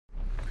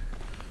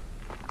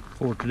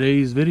For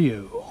today's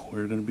video,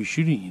 we're going to be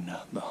shooting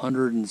the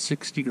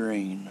 160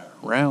 grain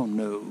round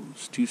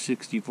nose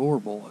 264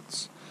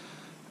 bullets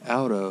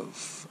out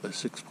of a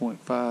 6.5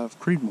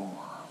 Creedmoor.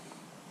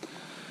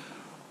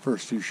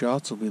 First few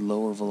shots will be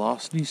lower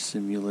velocity,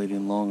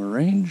 simulating longer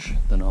range.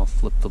 Then I'll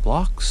flip the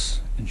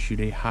blocks and shoot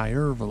a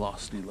higher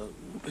velocity load.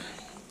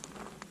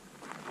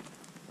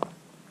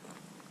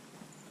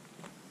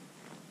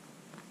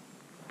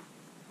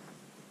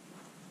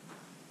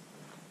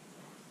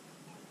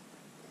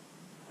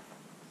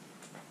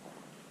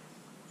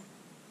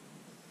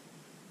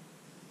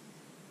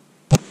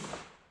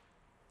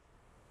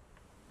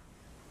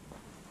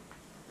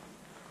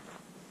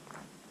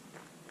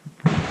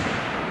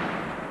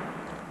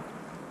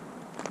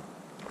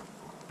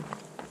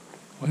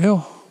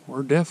 Well,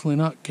 we're definitely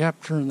not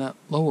capturing that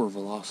lower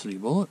velocity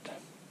bullet,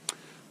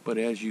 but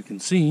as you can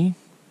see,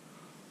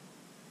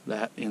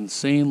 that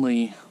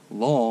insanely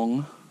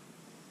long,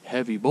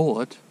 heavy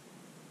bullet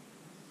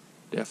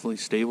definitely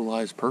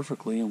stabilized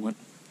perfectly and went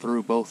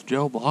through both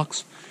gel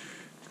blocks,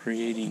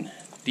 creating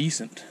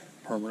decent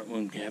permanent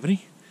wound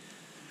cavity.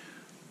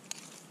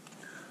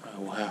 I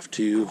will have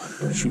to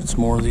shoot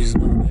some more of these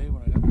another day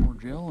when I got more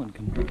gel and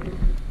can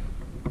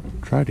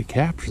try to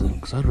capture them,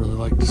 because I'd really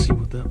like to see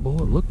what that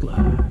bullet looked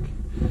like.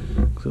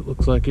 Because it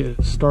looks like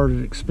it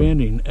started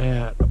expanding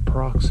at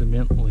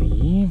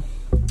approximately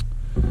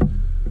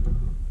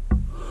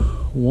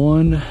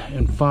 1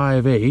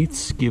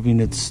 5/8, giving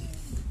its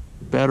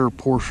better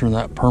portion of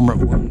that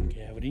permanent wound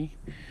cavity,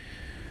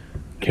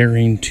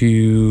 carrying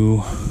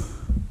to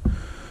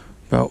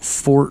about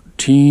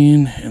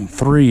 14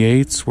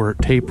 3/8, where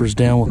it tapers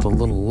down with a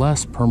little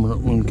less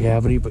permanent wound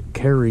cavity, but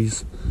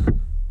carries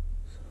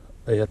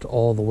it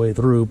all the way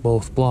through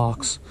both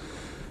blocks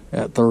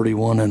at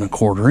 31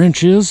 1/4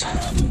 inches.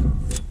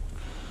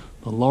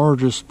 The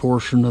largest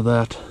portion of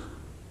that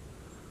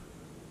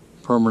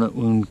permanent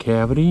wound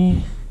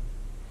cavity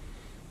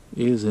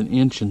is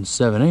 1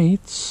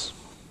 7/8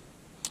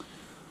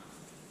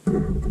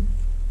 inches.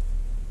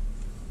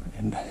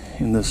 And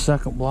in the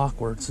second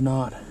block, where it's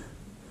not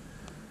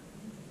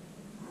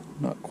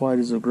quite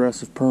as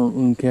aggressive permanent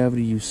wound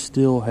cavity, you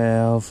still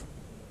have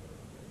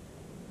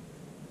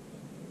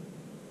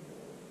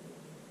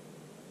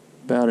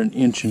about 1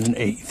 1/8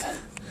 inches.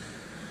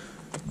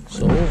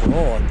 So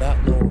overall, at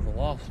that lower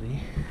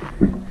velocity,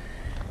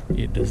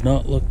 it does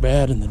not look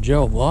bad in the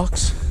gel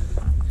blocks.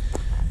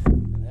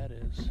 And that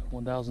is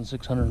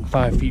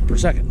 1,605 feet per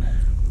second.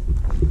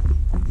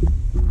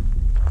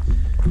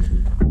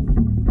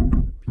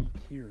 Peek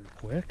here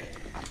quick.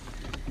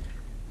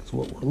 So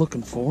what we're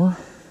looking for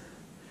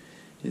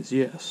is,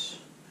 yes,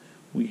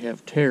 we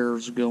have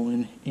tears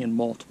going in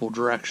multiple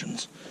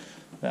directions.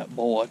 That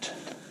bullet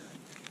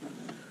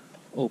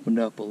opened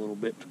up a little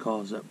bit to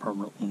cause that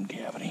permanent wound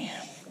cavity.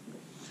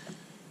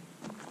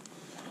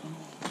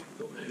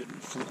 Go ahead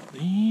and flip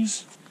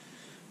these.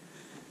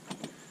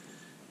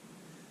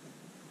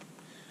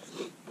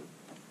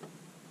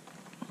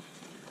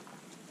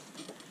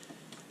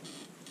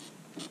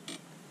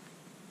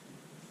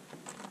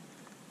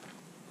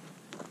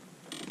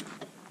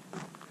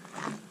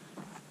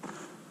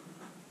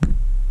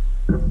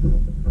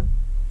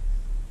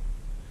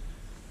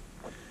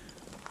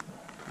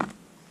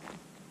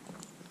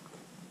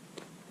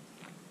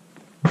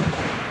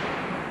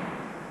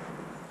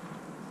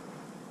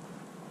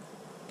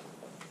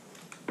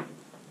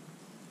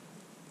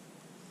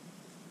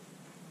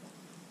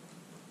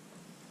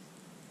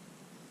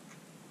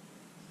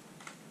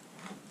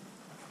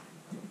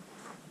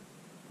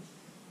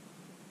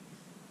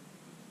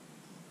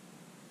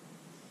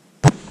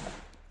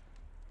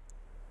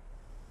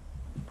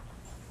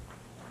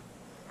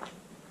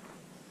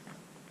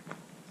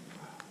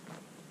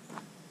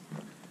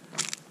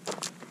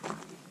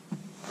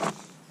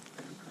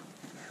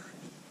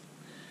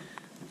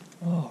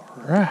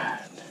 Alright.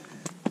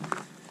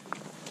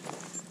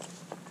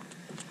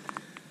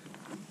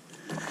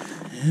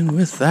 And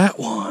with that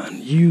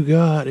one, you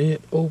got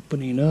it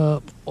opening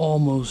up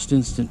almost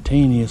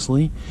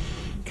instantaneously,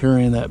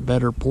 carrying that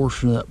better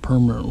portion of that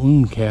permanent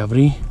wound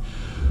cavity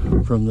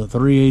from the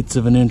 3/8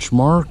 of an inch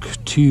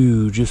mark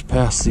to just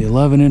past the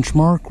 11-inch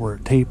mark, where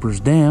it tapers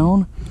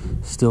down,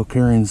 still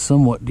carrying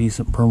somewhat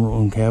decent permanent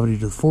wound cavity,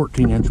 to the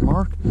 14-inch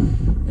mark.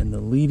 And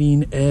the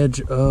leading edge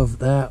of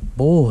that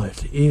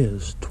bullet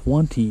is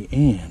 20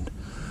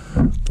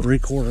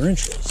 3/4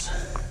 inches.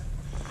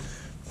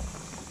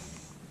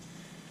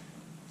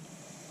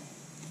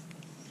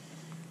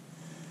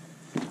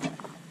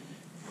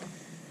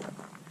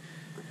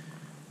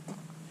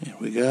 And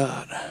we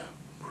got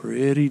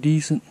pretty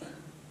decent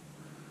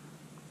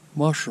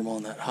mushroom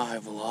on that high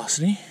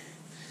velocity.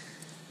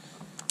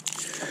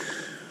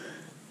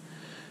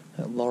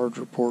 That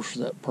larger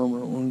portion of that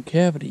permanent wound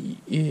cavity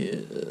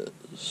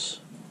is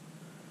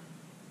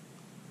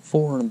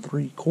 4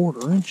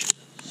 3/4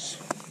 inches.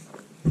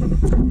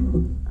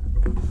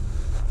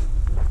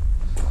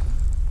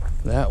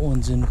 That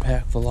one's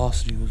impact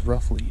velocity was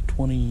roughly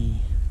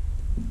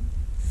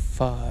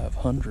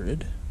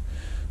 2,500,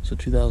 so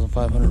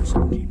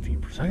 2,517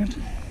 feet per second.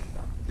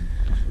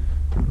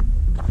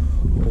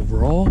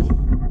 Overall,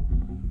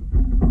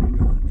 pretty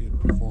darn good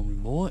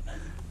performing bullet.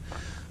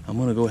 I'm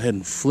going to go ahead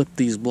and flip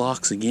these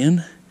blocks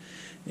again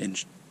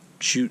and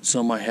shoot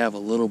some I have a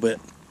little bit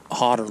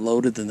hotter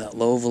loaded than that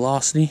low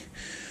velocity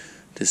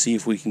to see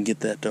if we can get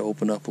that to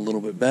open up a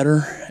little bit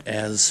better,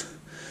 as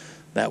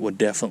that would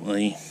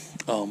definitely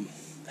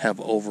have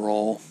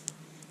overall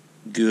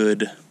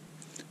good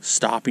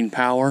stopping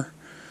power.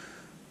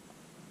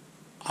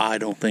 I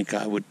don't think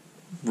I would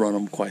run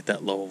them quite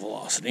that low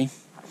velocity.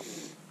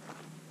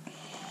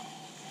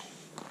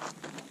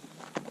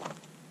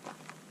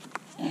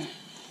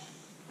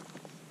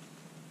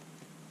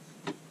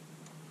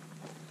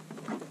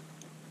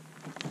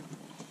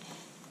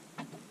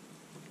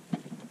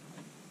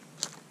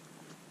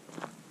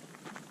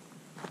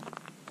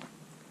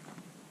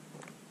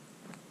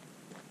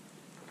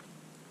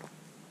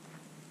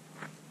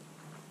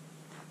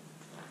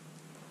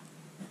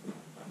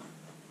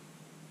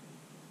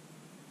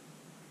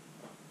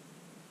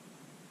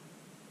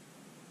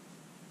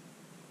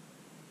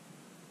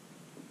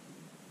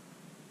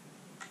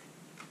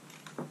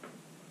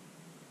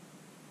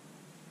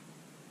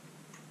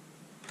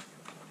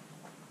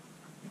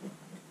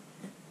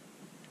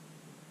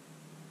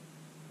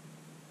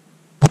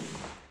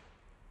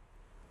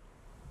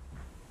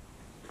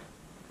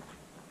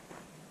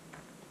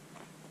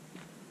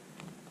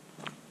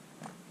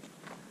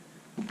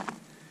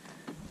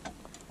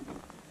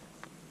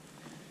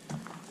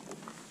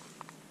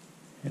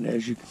 And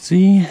as you can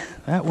see,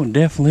 that one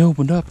definitely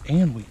opened up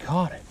and we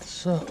caught it.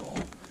 So,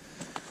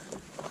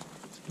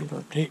 let's get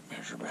our tape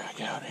measure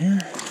back out here.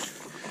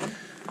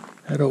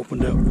 That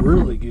opened up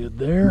really good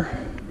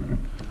there.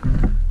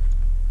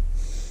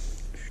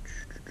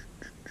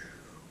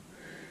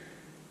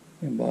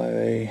 And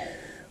by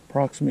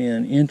approximately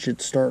an inch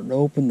it's starting to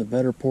open, the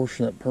better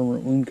portion of that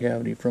permanent wound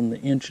cavity from the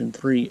 1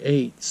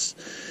 3/8,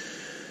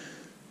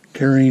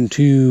 carrying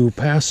to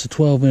past the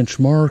 12-inch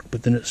mark,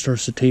 but then it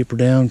starts to taper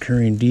down,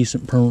 carrying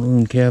decent permanent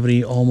wound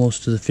cavity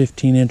almost to the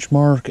 15-inch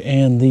mark,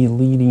 and the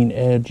leading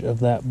edge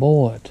of that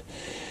bullet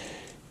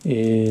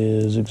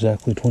is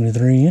exactly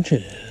 23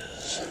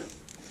 inches.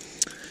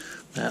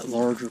 That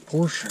larger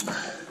portion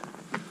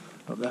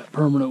of that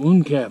permanent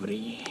wound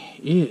cavity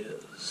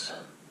is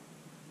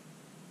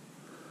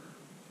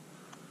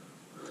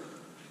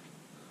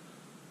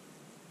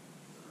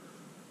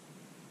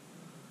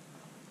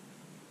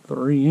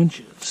 3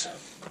 inches.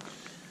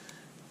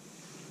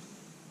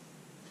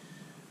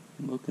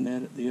 Looking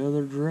at it the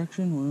other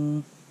direction,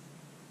 well,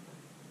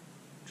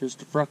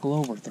 just a freckle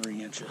over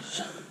 3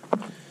 inches.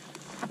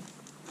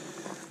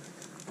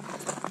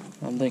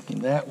 I'm thinking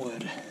that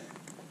would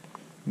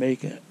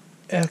make an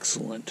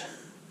excellent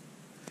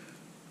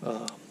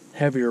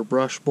heavier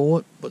brush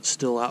bullet, but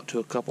still out to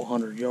a couple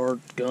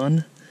 100-yard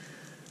gun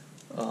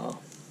on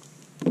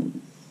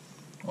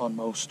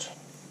most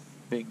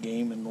big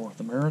game in North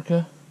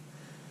America.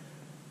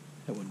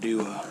 It would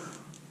do a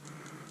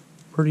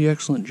pretty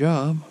excellent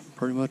job,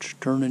 pretty much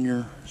turning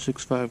your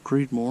 6.5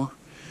 Creedmoor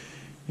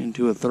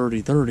into a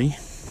 30-30.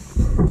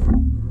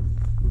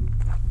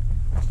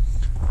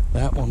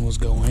 That one was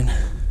going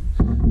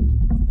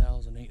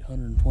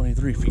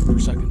 1,823 feet per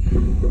second.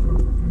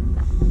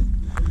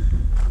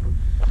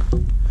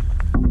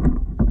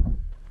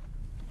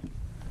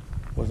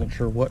 Wasn't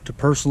sure what to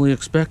personally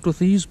expect with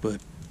these,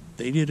 but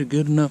they did a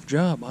good enough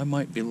job. I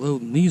might be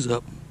loading these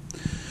up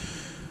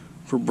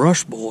for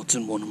brush bullets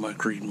in one of my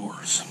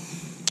Creedmoors.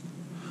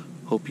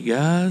 Hope you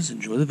guys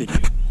enjoy the video.